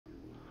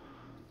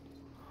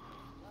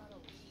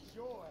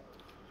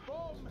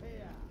Come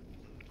here.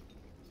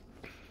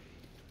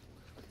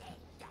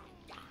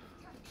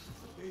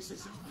 This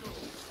isn't good.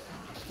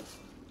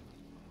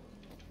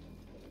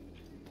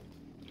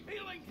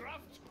 Healing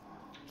draft.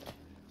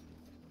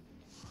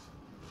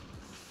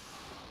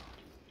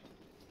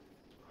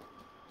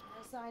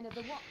 No sign of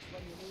the watch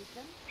when you leave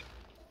them.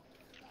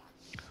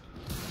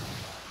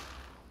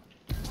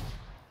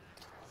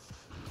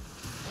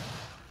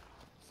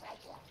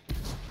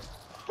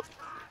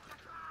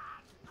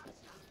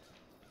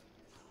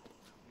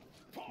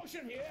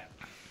 Potion here.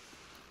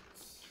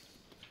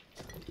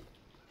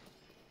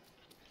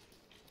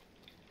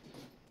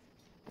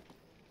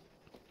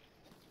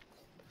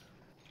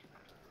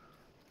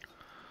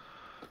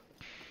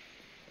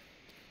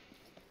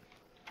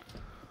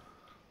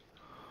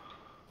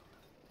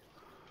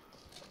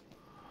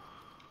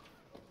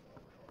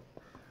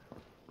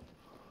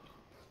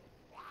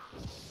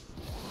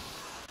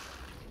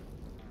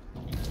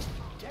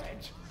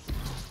 Dead?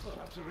 We'll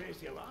have to raise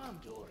the alarm,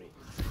 Dory.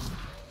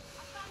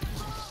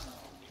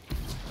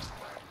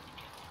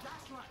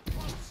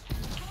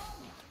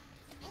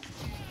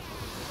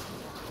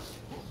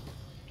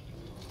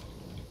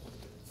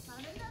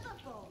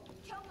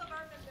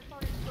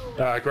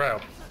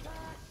 Grail.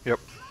 Yep.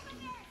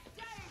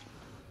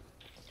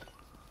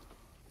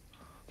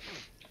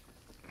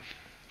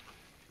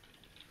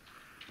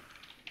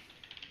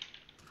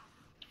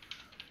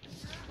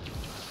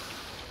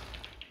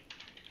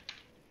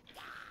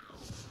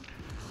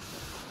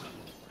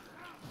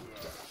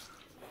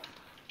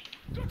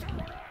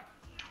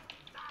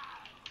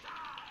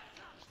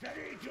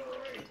 Steady,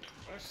 Dory.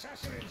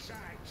 Assassin in sight.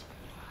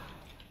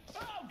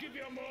 I'll give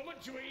you a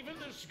moment to even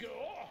the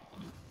score.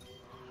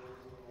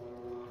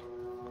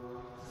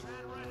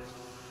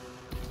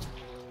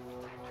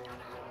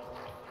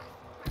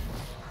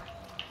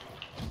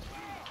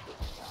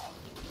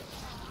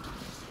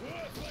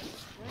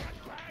 Worthless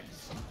ratbags.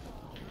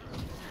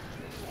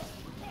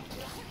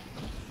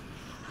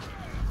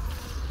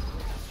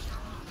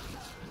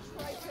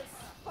 Traitors,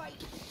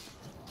 fight!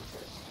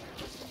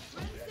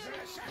 There's an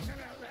assassin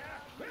out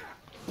there.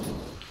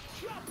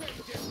 Chop him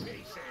to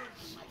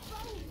pieces.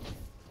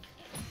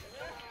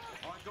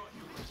 I got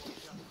you.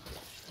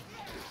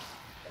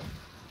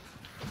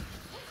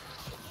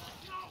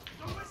 No,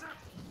 the wizard.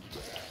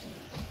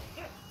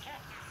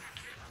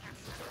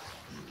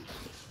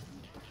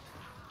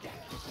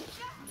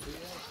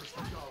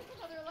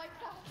 Mother like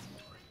that.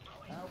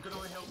 How can I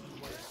help you,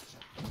 Watcher?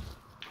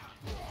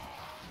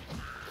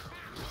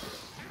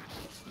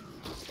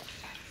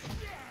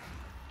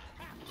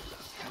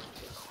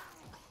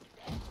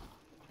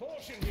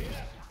 Portion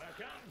here. I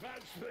can't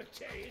vouch for the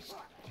taste.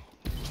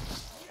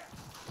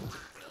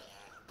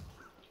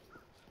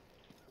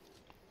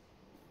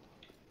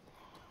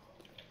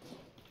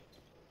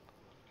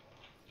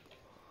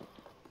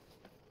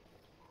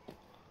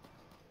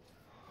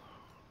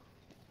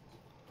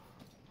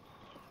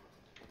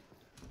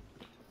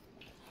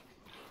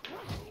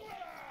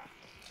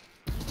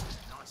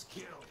 Nice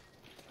kill.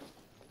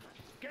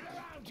 Get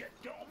around it.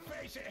 Don't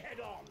face it head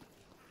on.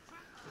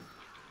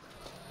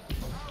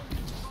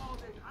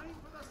 Aim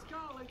for the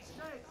skull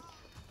instead.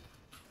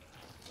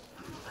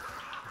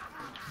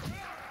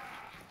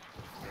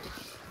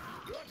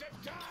 You're to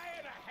die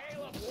in a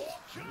hail of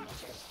water.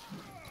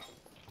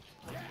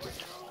 Yes. I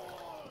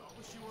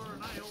wish you were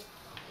an ale.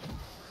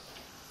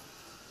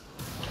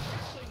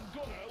 Wrestling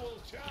gunner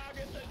will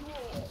target the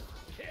dwarf.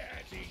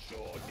 Yes, he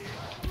sure did.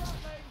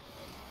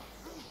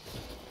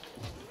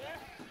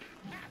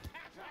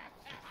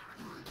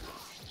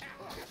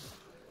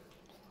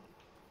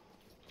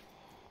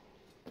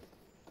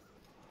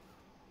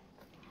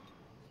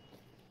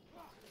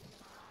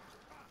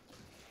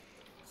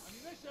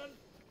 Listen.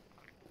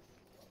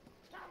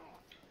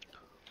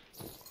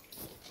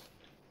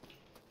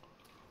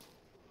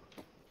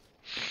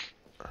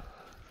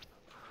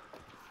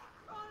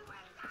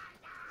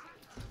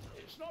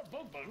 It's not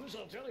bug buns,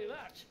 I'll tell you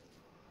that.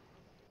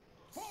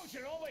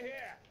 Potion over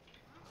here.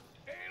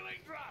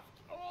 Healing draft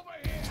over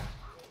here.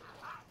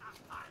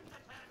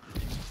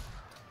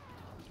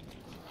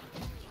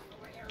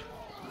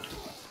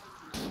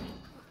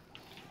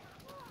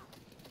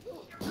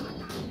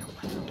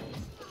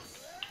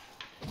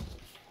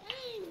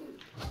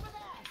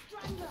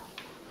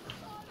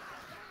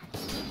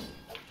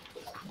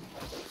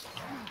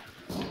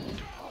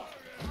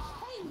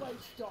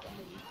 Stop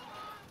me.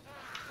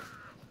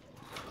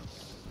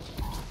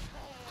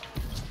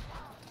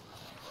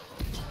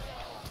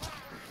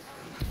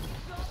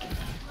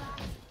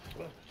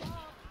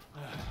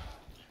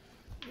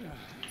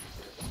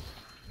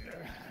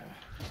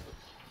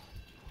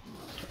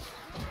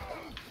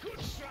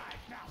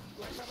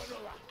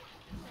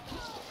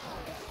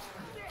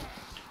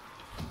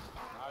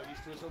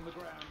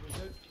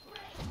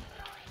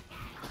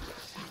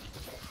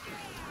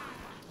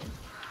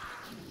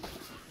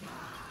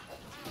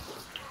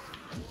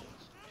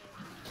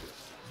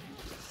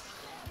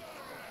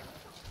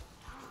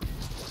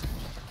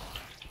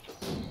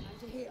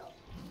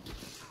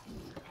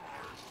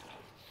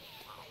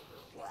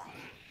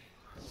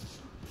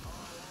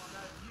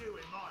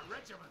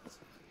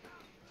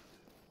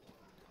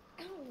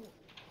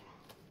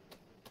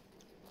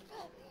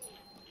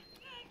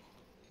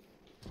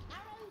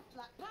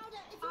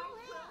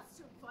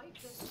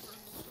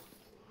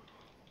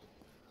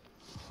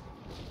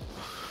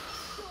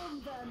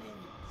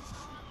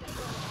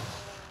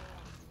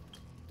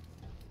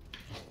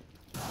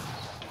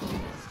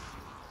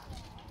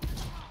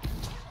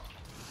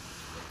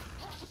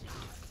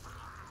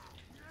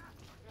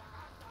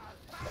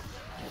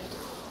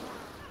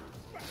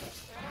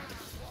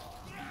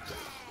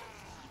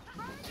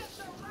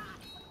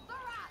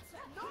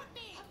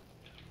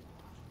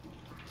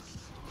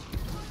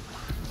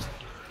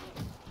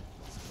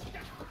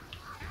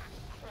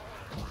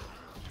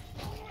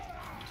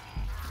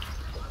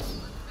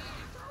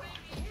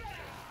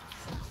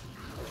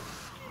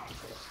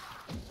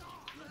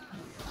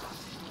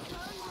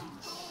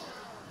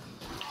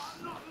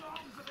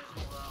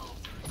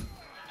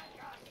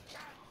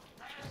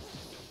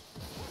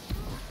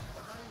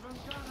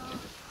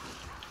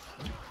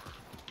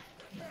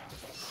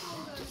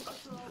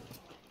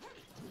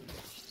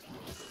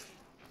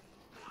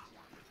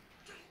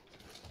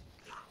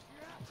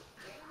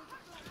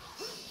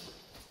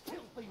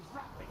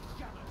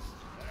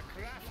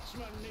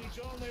 needs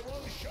only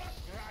one shot,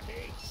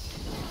 Ratty.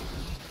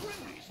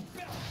 Bring these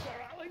belts or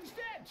Alan's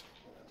dead.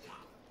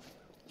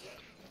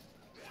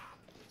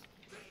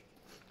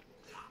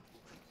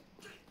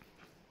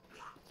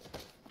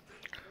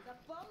 There's a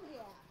bomb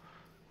here.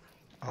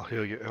 I'll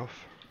heal you,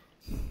 Elf.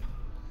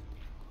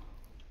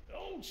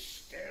 Hold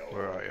still,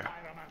 Where are you?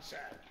 pyromancer.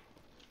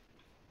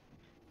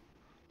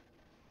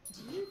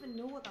 Do you even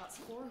know what that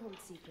spore hold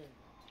secret?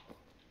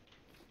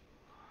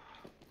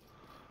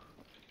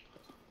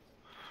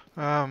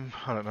 I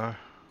don't know.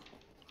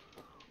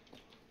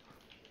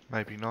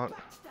 Maybe not.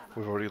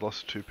 We've already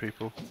lost 2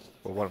 people.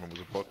 Well, one of them was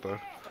a bot though.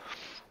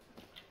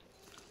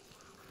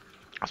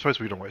 I suppose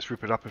we can always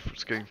rip it up if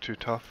it's getting too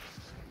tough.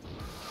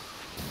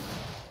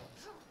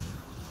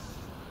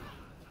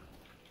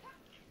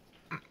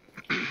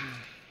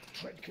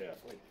 Tread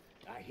carefully.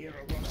 I hear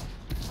a runner.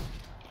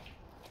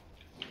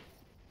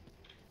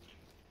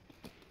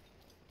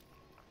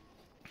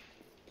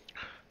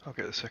 I'll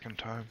get the second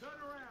time. Turn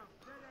around.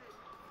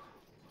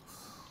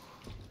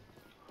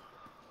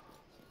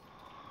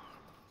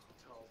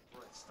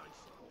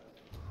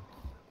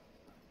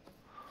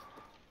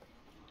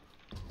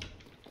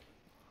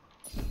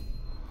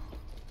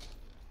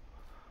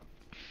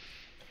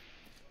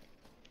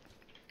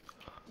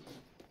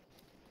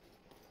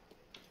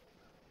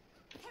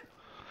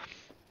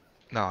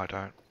 No, I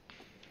don't.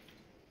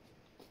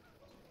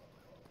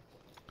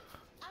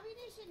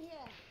 Ammunition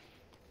here.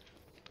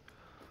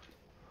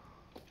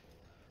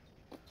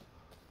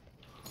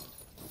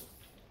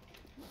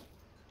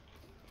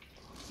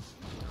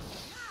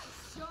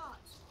 Nice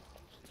shot.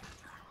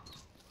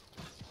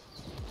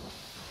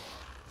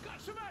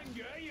 Got some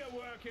anger you're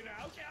working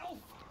out, Elf?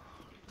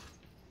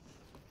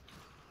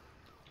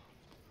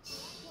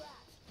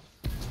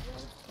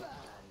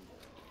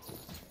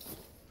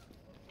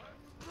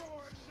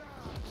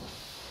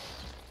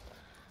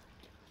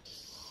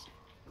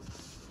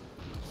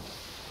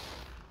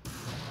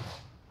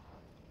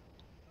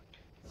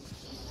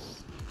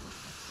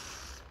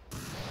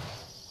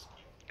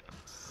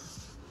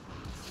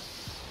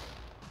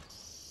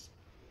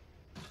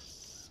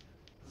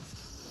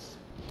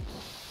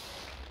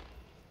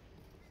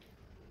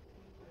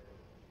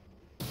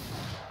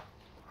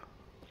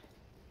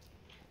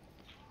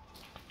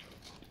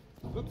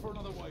 Look for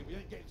another way. We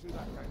ain't getting through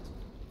that gate.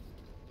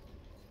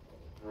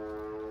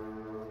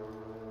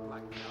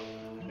 Black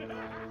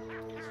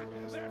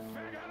The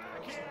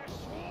Fegaraki are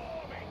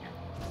swarming!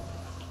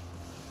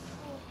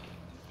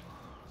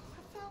 I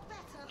felt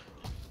better.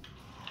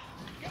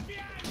 Get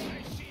behind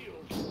my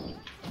shield!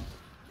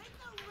 Make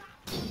no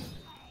rat.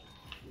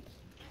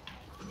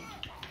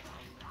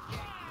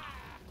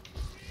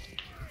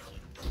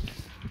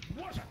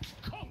 What a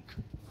conk!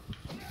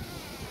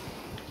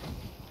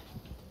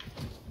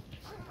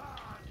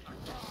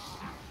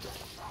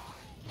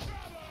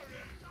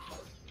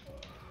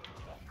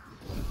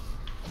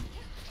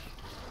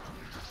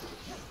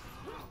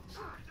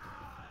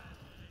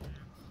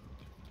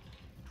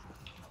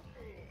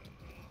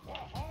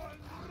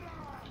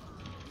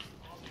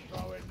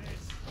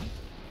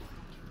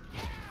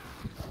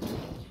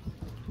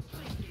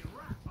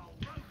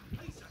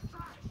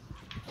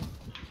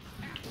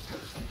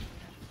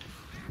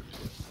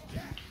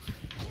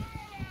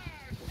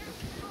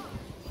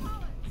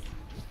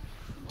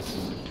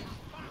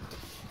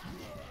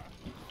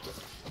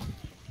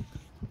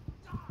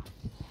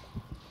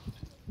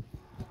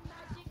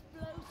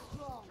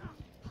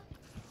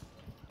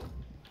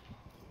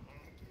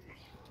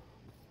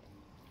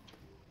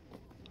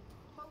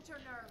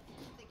 Nerve.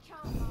 They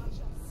can't launch us.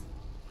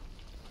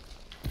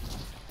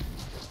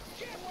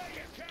 Get where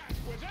you can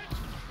with it!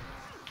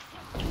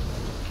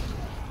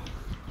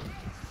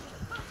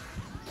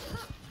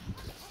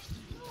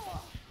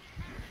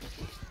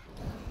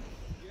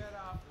 Get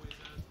up,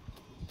 wizard.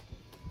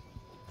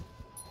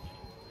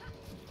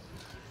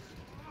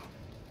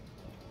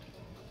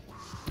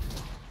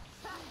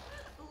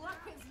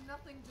 Luck is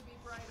nothing to be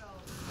proud of.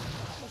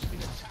 Must be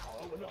the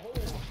tower with a hole.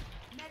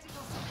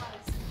 Medical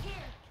supplies.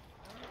 Here.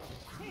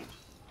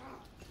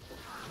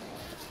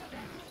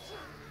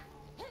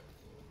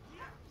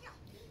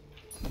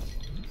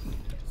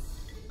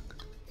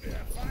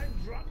 Yeah, fine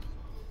drop.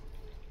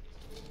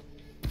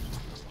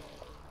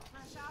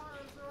 Fresh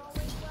arrows are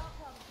always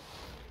welcome.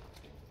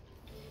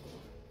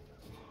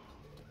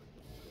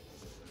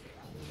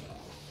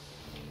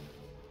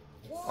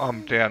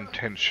 I'm down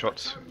 10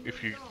 shots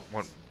if you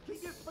want,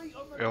 Keep your feet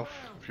on the Elf,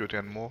 ground. if you're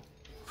down more.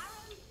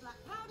 Arrows, black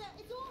powder,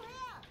 it's all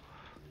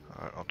here.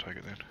 Alright, I'll take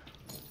it then.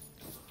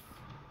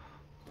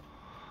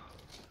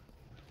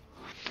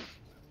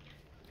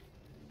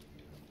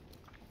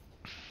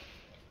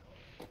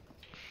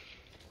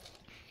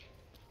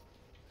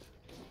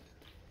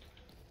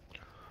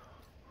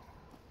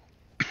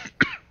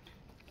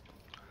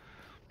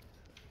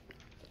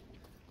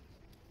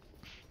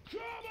 Come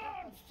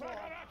on,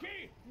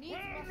 Fegaraki! Needs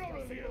We're muscle,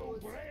 none of you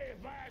suppose.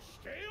 brave as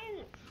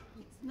steel!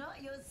 It's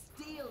not your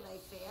steel they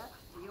fear,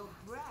 your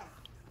breath.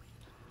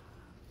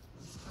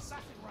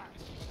 Assassin rat.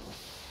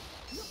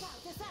 Look out,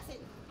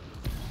 assassin!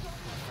 Got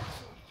the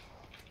assassin!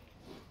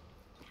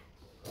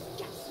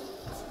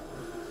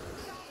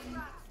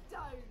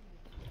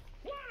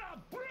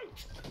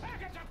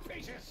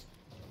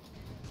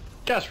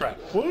 Gas rat.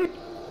 What?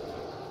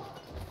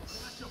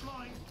 That's your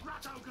blind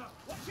rat ogre.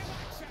 What's your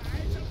backside?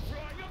 I'm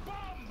throwing a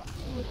bomb!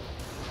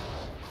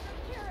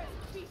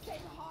 Purist, be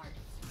safe hearts.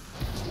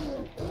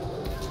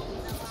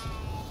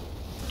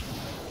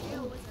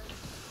 Deal with it.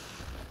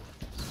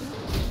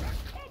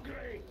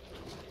 Ugly!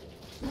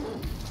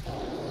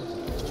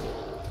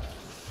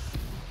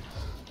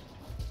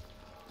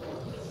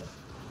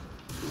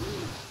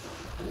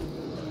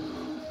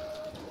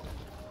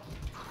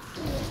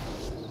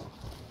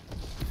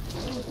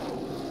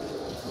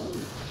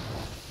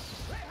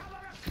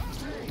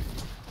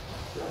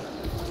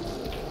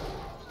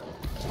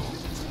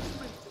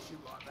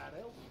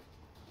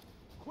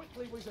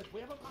 Quickly, wizard. We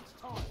haven't much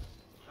time.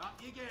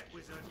 Up you get,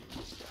 wizard.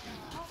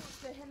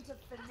 Almost a hint of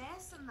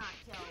finesse in that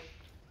kill.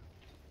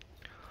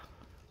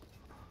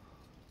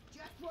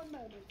 Just one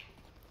moment.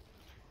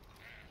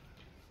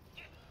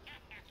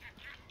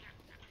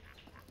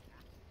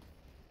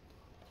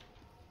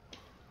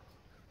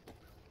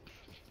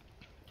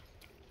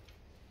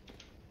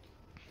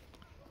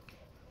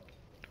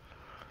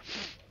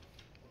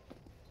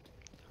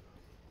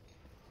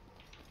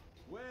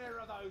 Where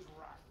are those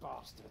rat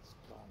bastards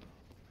gone?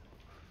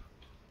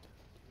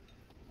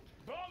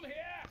 Bomb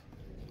here!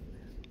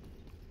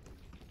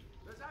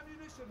 There's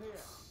ammunition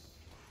here.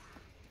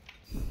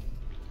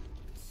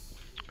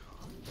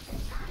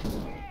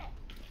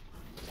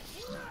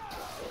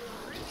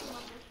 Breathing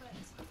on your foot.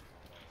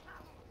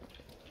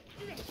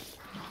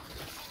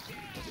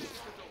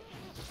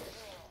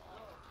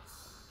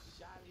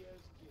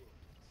 Shalier's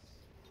gifts.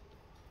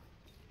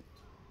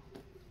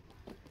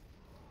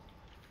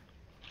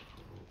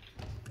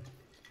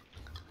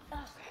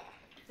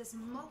 This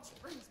mulch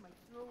burns my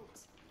throat.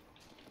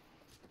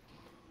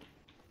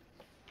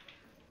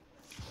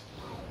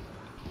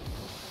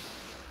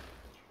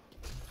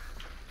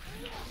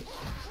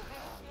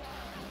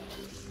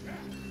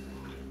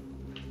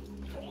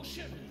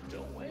 Potion,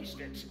 don't waste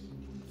it.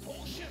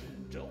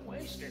 Potion, don't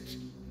waste it. It's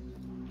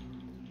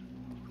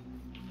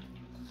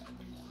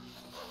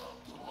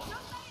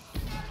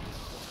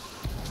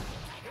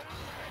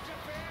a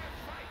fair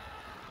fight.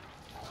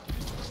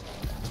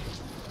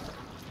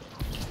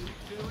 Keep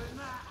doing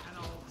that, and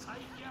I'll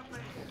take your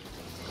beer.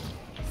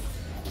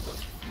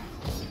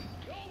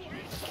 Don't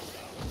worry,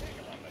 take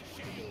him on the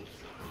shield.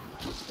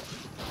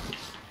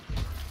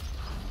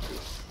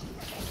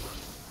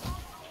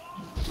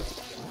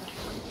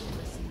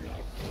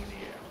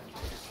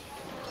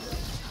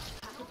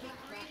 Get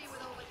greedy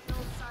with all the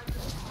kills,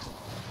 Sergeant.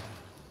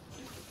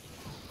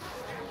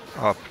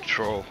 Ah,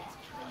 patrol.